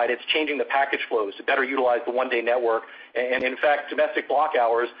air side, it's changing the package flows to better utilize the one-day network. And in fact, domestic block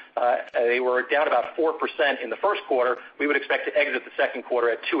hours, they were down about 4% in the first quarter. We would expect to exit the second quarter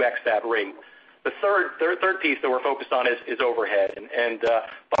at 2x that rate. The third piece that we're focused on is overhead. And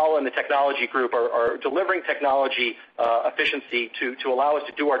Paula and the technology group are delivering technology efficiency to allow us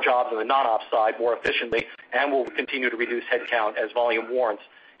to do our jobs on the non-op side more efficiently, and we'll continue to reduce headcount as volume warrants.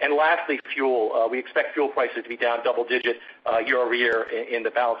 And lastly, fuel. We expect fuel prices to be down double-digit year over year in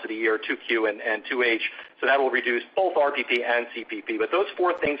the balance of the year, 2Q and 2H. So that will reduce both RPP and CPP. But those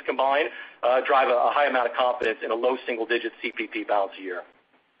four things combined drive a high amount of confidence in a low single-digit CPP balance a year.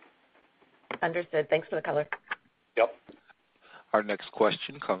 Understood. Thanks for the color. Yep. Our next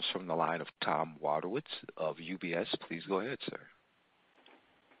question comes from the line of Tom Wadewitz of UBS. Please go ahead, sir.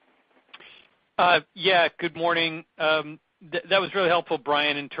 Yeah, good morning. That was really helpful,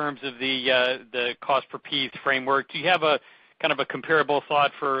 Brian, in terms of the cost per piece framework. Do you have a kind of a comparable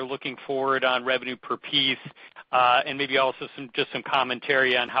thought for looking forward on revenue per piece, and maybe also some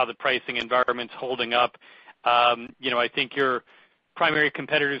commentary on how the pricing environment's holding up? I think your primary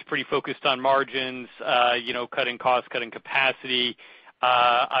competitor is pretty focused on margins, cutting costs, cutting capacity.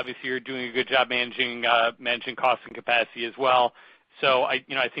 Obviously, you're doing a good job managing costs and capacity as well. So I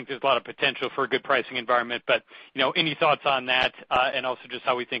think there's a lot of potential for a good pricing environment. But any thoughts on that, and also just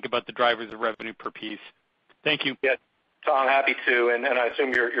how we think about the drivers of revenue per piece? Thank you. Yeah, Tom, happy to. And I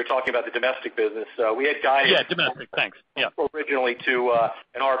assume you're talking about the domestic business. We had guided. Yeah, domestic. Thanks. Yeah. Originally to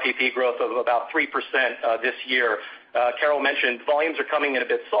an RPP growth of about 3% this year. Carol mentioned volumes are coming in a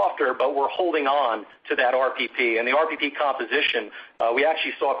bit softer, but we're holding on to that RPP. And the RPP composition, we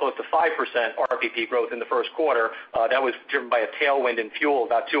actually saw close to 5% RPP growth in the first quarter. That was driven by a tailwind in fuel,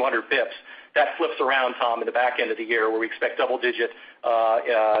 about 200 bips. That flips around, Tom, in the back end of the year where we expect double-digit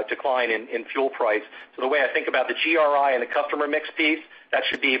decline in fuel price. So the way I think about the GRI and the customer mix piece, that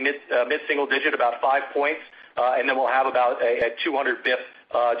should be mid-single digit, about 5 points. And then we'll have about a 200 bip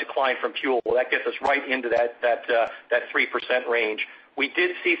decline from fuel. Well, that gets us right into that 3% range. We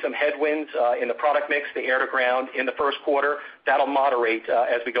did see some headwinds in the product mix, the air to ground, in the first quarter. That'll moderate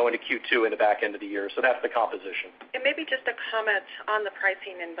as we go into Q2 in the back end of the year. So that's the composition. And maybe just a comment on the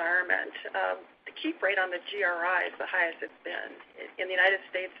pricing environment. The keep rate on the GRI is the highest it's been. In the United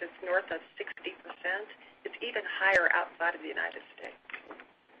States, it's north of 60%. It's even higher outside of the United States.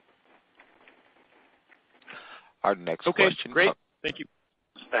 Our next question. Okay, great. Thank you.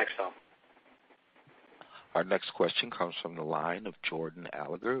 Thanks, Tom. Our next question comes from the line of Jordan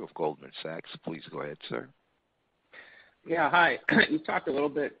Alliger of Goldman Sachs. Please go ahead, sir. Yeah, hi. You talked a little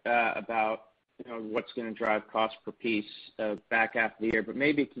bit about what's going to drive cost per piece back half of the year, but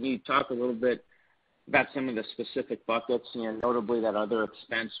maybe can you talk a little bit about some of the specific buckets? Notably that other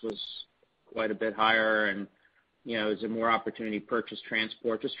expense was quite a bit higher, and is there more opportunity to purchase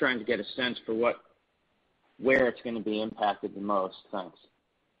transport? Just trying to get a sense for where it's going to be impacted the most. Thanks.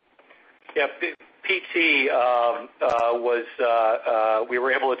 Yeah, PT we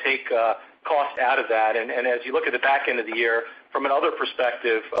were able to take cost out of that. And as you look at the back end of the year, from another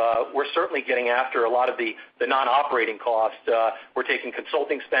perspective, we're certainly getting after a lot of the non-operating costs. We're taking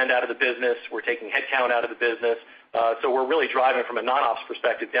consulting spend out of the business. We're taking headcount out of the business. So we're really driving from a non-ops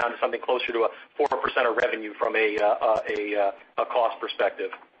perspective down to something closer to a 4% of revenue from a cost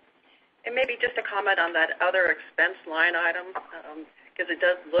perspective. And maybe just a comment on that other expense line item, because it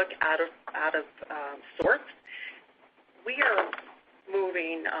does look out of sorts. We are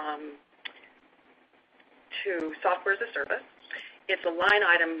moving to software as a service. It's a line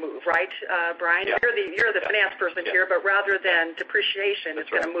item move, right, Brian? Yeah. You're the finance person here, but rather than depreciation, it's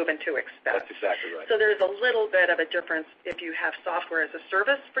going to move into expense. That's exactly right. So there's a little bit of a difference if you have software as a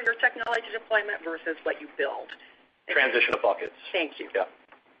service for your technology deployment versus what you build. Transition of buckets. Thank you. Yeah.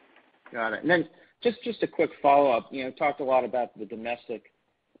 Got it. And then just a quick follow-up. Talked a lot about the domestic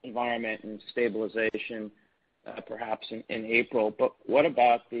environment and stabilization, perhaps in April. But what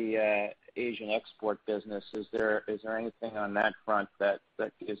about the Asian export business? Is there anything on that front that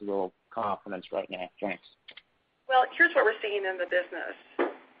gives a little confidence right now? Thanks. Well, here's what we're seeing in the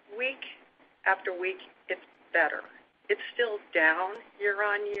business. Week after week, it's better. It's still down year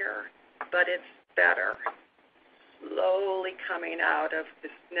on year, but it's better. Slowly coming out of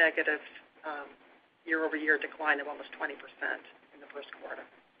this negative year-over-year decline of almost 20% in the first quarter.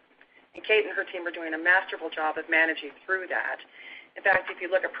 And Kate and her team are doing a masterful job of managing through that. In fact, if you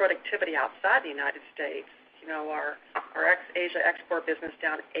look at productivity outside the United States, our Asia export business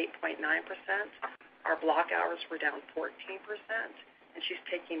down 8.9%. Our block hours were down 14%, and she's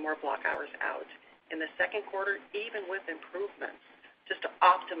taking more block hours out in the second quarter, even with improvements, just to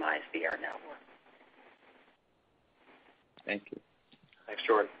optimize the air network. Thank you. Thanks,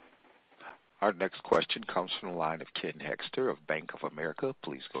 Jordan. Our next question comes from the line of Ken Hoexter of Bank of America.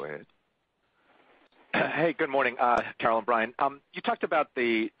 Please go ahead. Hey, good morning, Carol and Brian. You talked about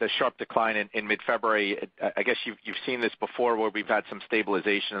the sharp decline in mid-February. I guess you've seen this before where we've had some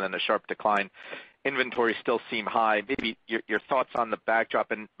stabilization and then a sharp decline. Inventories still seem high. Maybe your thoughts on the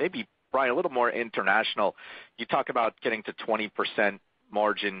backdrop, and maybe, Brian, a little more international. You talk about getting to 20%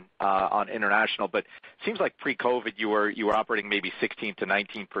 margin on international, but it seems like pre-COVID you were operating maybe 16 to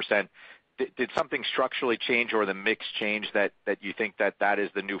 19%. Did something structurally change or the mix change that you think that is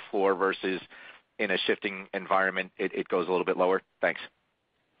the new floor versus in a shifting environment it goes a little bit lower? Thanks.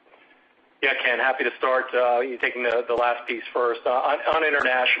 Yeah, Ken, happy to start. You taking the last piece first. On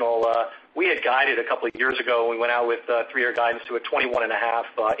international, we had guided a couple of years ago. We went out with 3-year guidance to a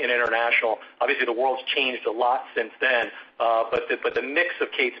 21.5 in international. Obviously, the world's changed a lot since then, but the mix of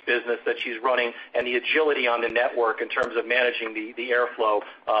Kate's business that she's running and the agility on the network in terms of managing the airflow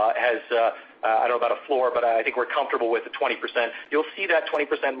has, I don't know about a floor, but I think we're comfortable with the 20%. You'll see that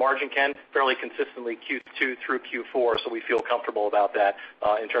 20% margin, Ken, fairly consistently Q2 through Q4, so we feel comfortable about that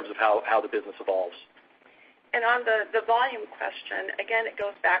in terms of how the business evolves. And on the volume question, again, it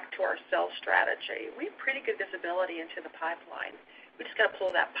goes back to our sales strategy. We have pretty good visibility into the pipeline. We just got to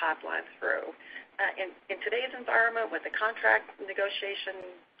pull that pipeline through. In today's environment with the contract negotiation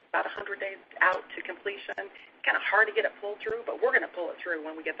about 100 days out to completion, it's kind of hard to get it pulled through, but we're going to pull it through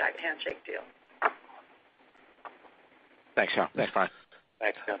when we get that handshake deal. Thanks, Carol. Thanks, Brian.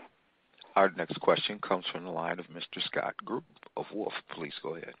 Thanks, Ken. Our next question comes from the line of Mr. Scott Group of Wolfe. Please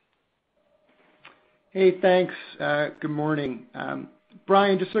go ahead. Hey, thanks. Good morning.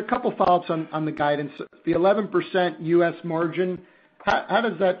 Brian, just a couple follow-ups on the guidance. The 11% U.S. margin, how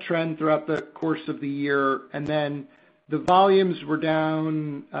does that trend throughout the course of the year? And then the volumes were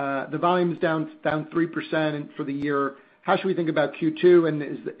down, down 3% for the year. How should we think about Q2? And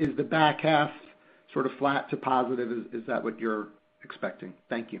is the back half sort of flat to positive? Is that what you're expecting?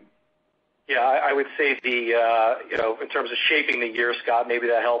 Thank you. Yeah, I would say in terms of shaping the year, Scott, maybe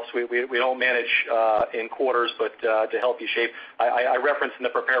that helps. We don't manage in quarters, but to help you shape, I referenced in the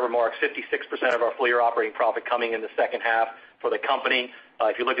prepared remarks 56% of our full year operating profit coming in the second half for the company.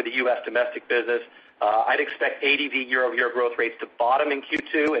 If you look at the U.S. domestic business, I'd expect ADV year-over-year growth rates to bottom in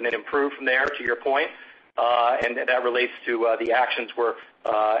Q2 and then improve from there, to your point. And that relates to the actions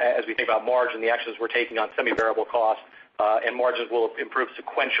as we think about margin, the actions we're taking on semi-variable costs, and margins will improve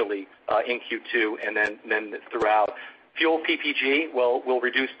sequentially in Q2 and then throughout. Fuel PPG will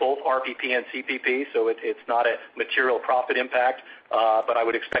reduce both RPP and CPP, so it's not a material profit impact, but I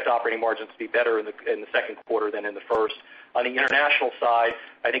would expect operating margins to be better in the second quarter than in the first. On the international side,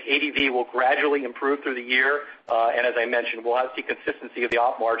 I think ADV will gradually improve through the year, and as I mentioned, we'll see consistency of the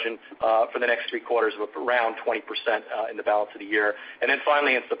op margin for the next 3 quarters of around 20% in the balance of the year. And then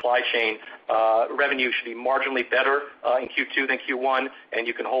finally, in supply chain, revenue should be marginally better in Q2 than Q1, and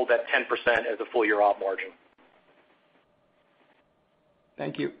you can hold that 10% as a full year op margin.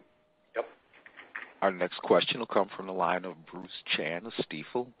 Thank you. Yep. Our next question will come from the line of Bruce Chan of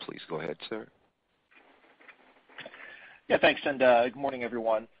Stifel. Please go ahead, sir. Yeah, thanks, and good morning,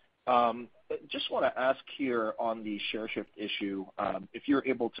 everyone. Just want to ask here on the share shift issue, if you're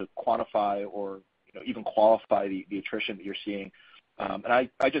able to quantify or even qualify the attrition that you're seeing. And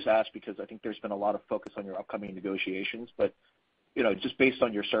I just ask because I think there's been a lot of focus on your upcoming negotiations, but just based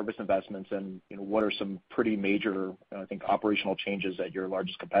on your service investments and what are some pretty major, I think, operational changes at your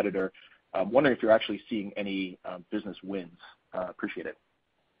largest competitor, I'm wondering if you're actually seeing any business wins. Appreciate it.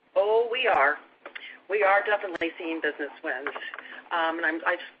 Oh, we are. We are definitely seeing business wins. And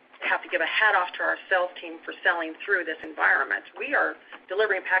I just have to give a hat off to our sales team for selling through this environment. We are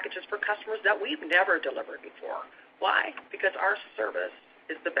delivering packages for customers that we've never delivered before. Why? Because our service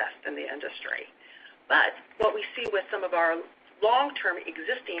is the best in the industry. But what we see with some of our long-term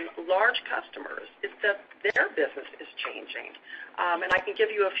existing large customers is that their business is changing. And I can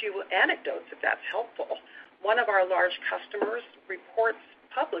give you a few anecdotes if that's helpful. One of our large customers reports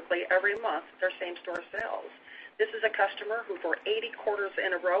publicly every month their same-store sales. This is a customer who for 80 quarters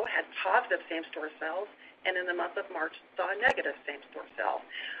in a row had positive same-store sales, and in the month of March saw a negative same-store sale.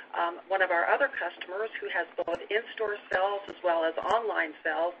 One of our other customers who has both in-store sales as well as online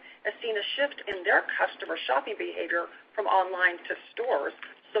sales has seen a shift in their customer shopping behavior from online to stores,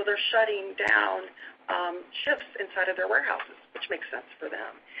 so they're shutting down shifts inside of their warehouses, which makes sense for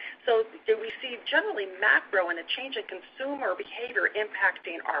them. So we see generally macro and a change in consumer behavior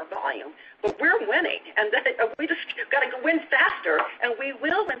impacting our volume, but we're winning, and we just got to win faster, and we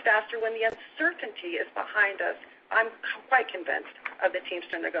will win faster when the uncertainty is behind us. I'm quite convinced of the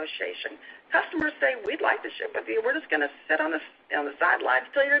Teamster negotiation. Customers say, we'd like to ship with you. We're just going to sit on the sidelines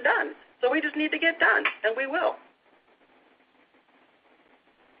till you're done. So we just need to get done, and we will.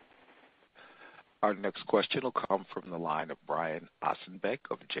 Our next question will come from the line of Brian Ossenbeck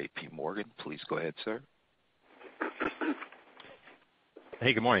of J.P. Morgan. Please go ahead, sir.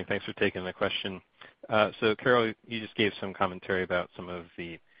 Hey, good morning. Thanks for taking the question. So, Carol, you just gave some commentary about some of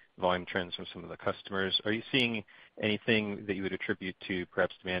the volume trends from some of the customers. Are you seeing anything that you would attribute to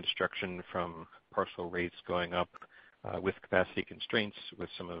perhaps demand destruction from parcel rates going up with capacity constraints, with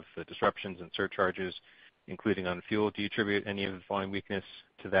some of the disruptions and surcharges, including on fuel? Do you attribute any of the volume weakness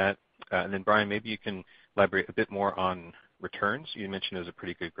to that? And then, Brian, maybe you can elaborate a bit more on returns. You mentioned it was a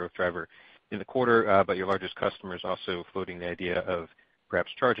pretty good growth driver in the quarter, but your largest customer is also floating the idea of perhaps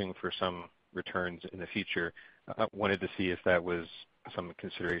charging for some returns in the future. Wanted to see if that was some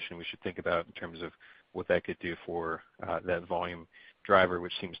consideration we should think about in terms of what that could do for that volume driver,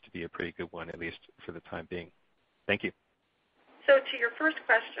 which seems to be a pretty good one, at least for the time being. Thank you. So to your first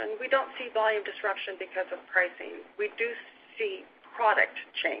question, we don't see volume disruption because of pricing. We do see product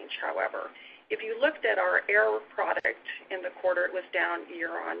change, however. If you looked at our air product in the quarter, it was down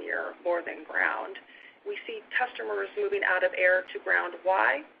year on year more than ground. We see customers moving out of air to ground.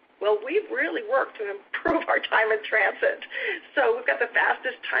 Why? Well, we've really worked to improve our time in transit. So we've got the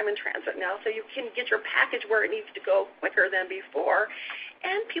fastest time in transit now, so you can get your package where it needs to go quicker than before.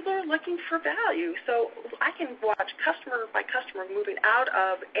 And people are looking for value. So I can watch customer by customer moving out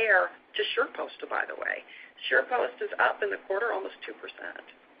of air to SurePost, by the way. SurePost is up in the quarter almost 2%.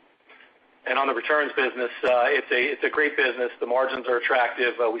 And on the returns business, it's a great business. The margins are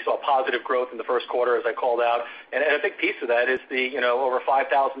attractive. We saw positive growth in the first quarter, as I called out. And a big piece of that is the over 5,000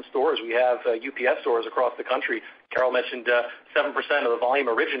 stores. We have UPS stores across the country. Carol mentioned 7% of the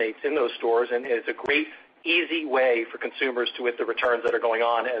volume originates in those stores, and it's a great, easy way for consumers to hit the returns that are going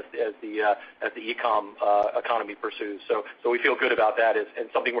on as the e-com economy pursues. So we feel good about that, and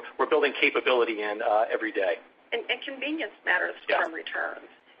something we're building capability in every day. And convenience matters from returns.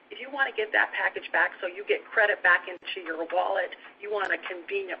 If you want to get that package back so you get credit back into your wallet, you want a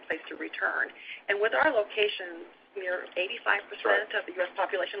convenient place to return. And with our locations, near 85% of the U.S.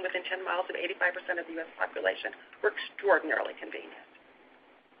 population, within 10 miles of 85% of the U.S. population, we're extraordinarily convenient.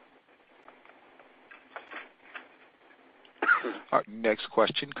 Our next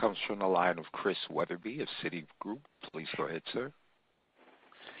question comes from the line of Chris Wetherbee of Citigroup. Please go ahead, sir.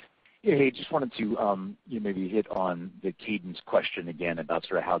 Yeah, hey, just wanted to maybe hit on the cadence question again about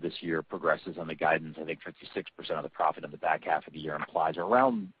sort of how this year progresses on the guidance. I think 56% of the profit in the back half of the year implies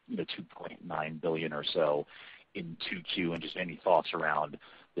around $2.9 billion or so in 2Q, and just any thoughts around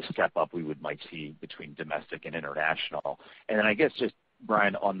the step up we might see between domestic and international. And then I guess just,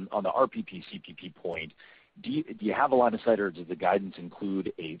 Brian, on the RPP, CPP point, do you have a line of sight, or does the guidance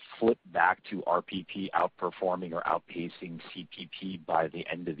include a flip back to RPP outperforming or outpacing CPP by the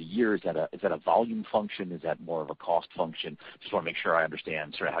end of the year? Is that a volume function? Is that more of a cost function? Just want to make sure I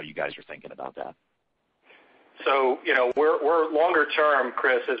understand sort of how you guys are thinking about that. So, we're longer term,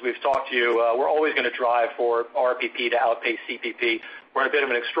 Chris, as we've talked to you, we're always going to drive for RPP to outpace CPP. We're in a bit of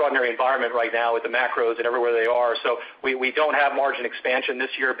an extraordinary environment right now with the macros and everywhere they are. So we don't have margin expansion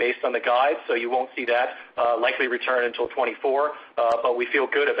this year based on the guide, so you won't see that likely return until 24. But we feel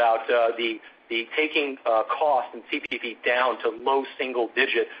good about the taking cost and CPP down to low single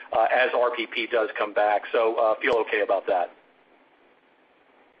digit as RPP does come back. So feel okay about that.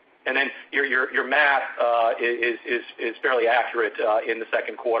 And then your math is fairly accurate in the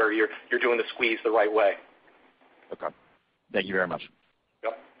second quarter. You're doing the squeeze the right way. Okay. Thank you very much.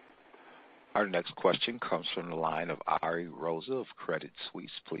 Yep. Our next question comes from the line of Ari Rosa of Credit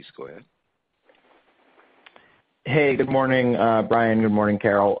Suisse. Please go ahead. Hey, good morning, Brian. Good morning,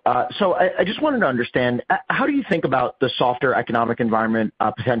 Carol. So I just wanted to understand, how do you think about the softer economic environment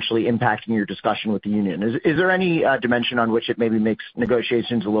potentially impacting your discussion with the union? Is there any dimension on which it maybe makes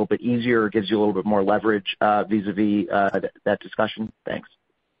negotiations a little bit easier or gives you a little bit more leverage vis-a-vis that discussion? Thanks.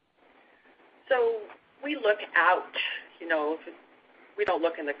 So we look out, we don't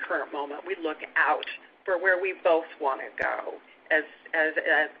look in the current moment. We look out for where we both want to go as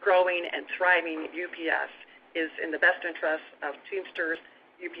growing and thriving UPS is in the best interest of Teamsters,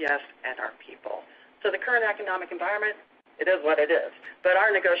 UPS, and our people. So the current economic environment, it is what it is. But our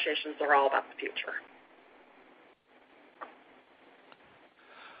negotiations are all about the future.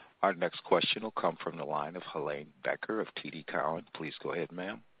 Our next question will come from the line of Helane Becker of TD Cowen. Please go ahead,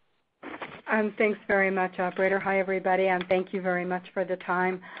 ma'am. Thanks very much, operator. Hi, everybody, and thank you very much for the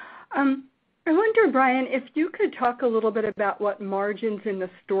time. I wonder, Brian, if you could talk a little bit about what margins in the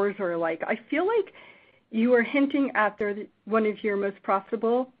stores are like. I feel like you were hinting at one of your most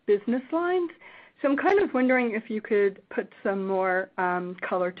profitable business lines. So I'm kind of wondering if you could put some more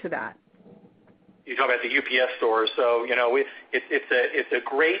color to that. You talk about the UPS stores, so it's a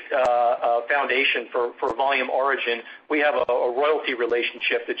great foundation for volume origin. We have a royalty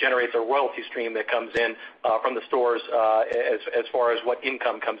relationship that generates a royalty stream that comes in from the stores as far as what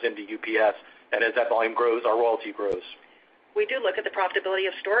income comes into UPS, and as that volume grows, our royalty grows. We do look at the profitability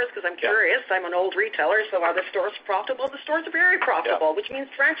of stores because I'm curious. I'm an old retailer, so are the stores profitable? The stores are very profitable, which means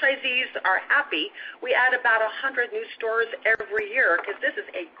franchisees are happy. We add about 100 new stores every year because this is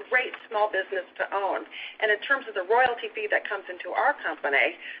a great small business to own. And in terms of the royalty fee that comes into our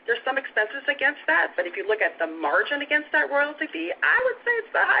company, there's some expenses against that, but if you look at the margin against that royalty fee, I would say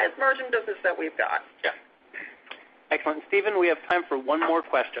it's the highest margin business that we've got. Yeah. Excellent. Stephen, we have time for one more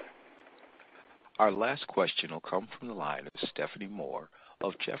question. Our last question will come from the line of Stephanie Moore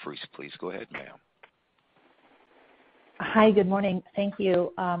of Jefferies. Please go ahead, ma'am. Hi, good morning. Thank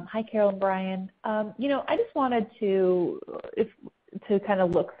you. Hi, Carol and Brian. I just wanted to kind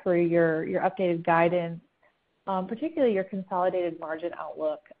of look through your updated guidance, particularly your consolidated margin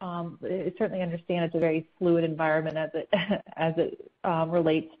outlook. I certainly understand it's a very fluid environment as it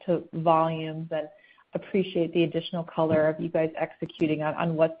relates to volumes, and appreciate the additional color of you guys executing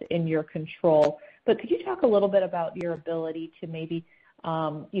on what's in your control. But could you talk a little bit about your ability to maybe,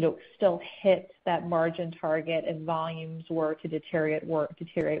 still hit that margin target if volumes were to deteriorate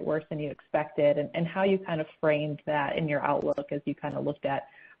worse than you expected, and how you kind of framed that in your outlook as you kind of looked at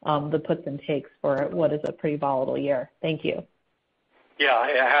the puts and takes for what is a pretty volatile year? Thank you. Yeah,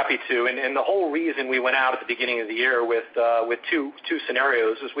 happy to. And the whole reason we went out at the beginning of the year with two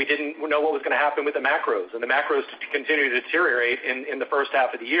scenarios is we didn't know what was going to happen with the macros, and the macros continue to deteriorate in the first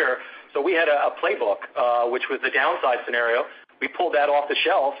half of the year. So we had a playbook, which was the downside scenario. We pulled that off the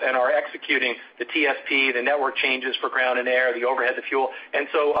shelf and are executing the TSP, the network changes for ground and air, the overhead, the fuel. And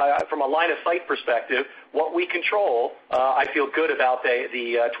so from a line of sight perspective, what we control, I feel good about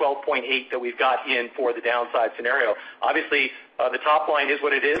the 12.8 that we've got in for the downside scenario. Obviously, the top line is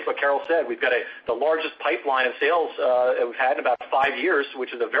what it is, but Carol said we've got the largest pipeline of sales that we've had in about 5 years,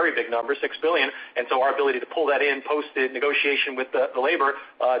 which is a very big number, $6 billion. And so our ability to pull that in post the negotiation with the labor,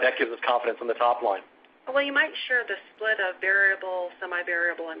 that gives us confidence on the top line. Well, you might share the split of variable,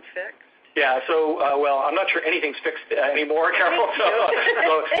 semi-variable, and fixed. Yeah, so, I'm not sure anything's fixed anymore, Carol.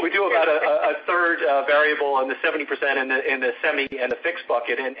 So we do about a third variable and the 70% in the semi and the fixed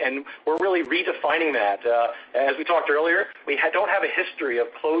bucket, and we're really redefining that. As we talked earlier, we don't have a history of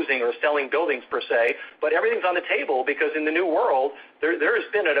closing or selling buildings per se, but everything's on the table because in the new world, there has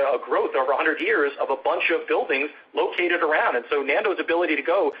been a growth over 100 years of a bunch of buildings located around. And so Nando's ability to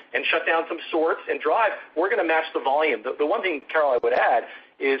go and shut down some sorts and drive, we're going to match the volume. The one thing, Carol, I would add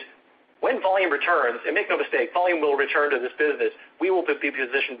is when volume returns, and make no mistake, volume will return to this business, we will be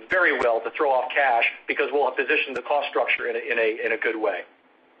positioned very well to throw off cash because we'll have positioned the cost structure in a good way.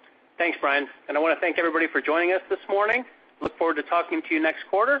 Thanks, Brian. And I want to thank everybody for joining us this morning. Look forward to talking to you next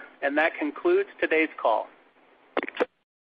quarter, and that concludes today's call.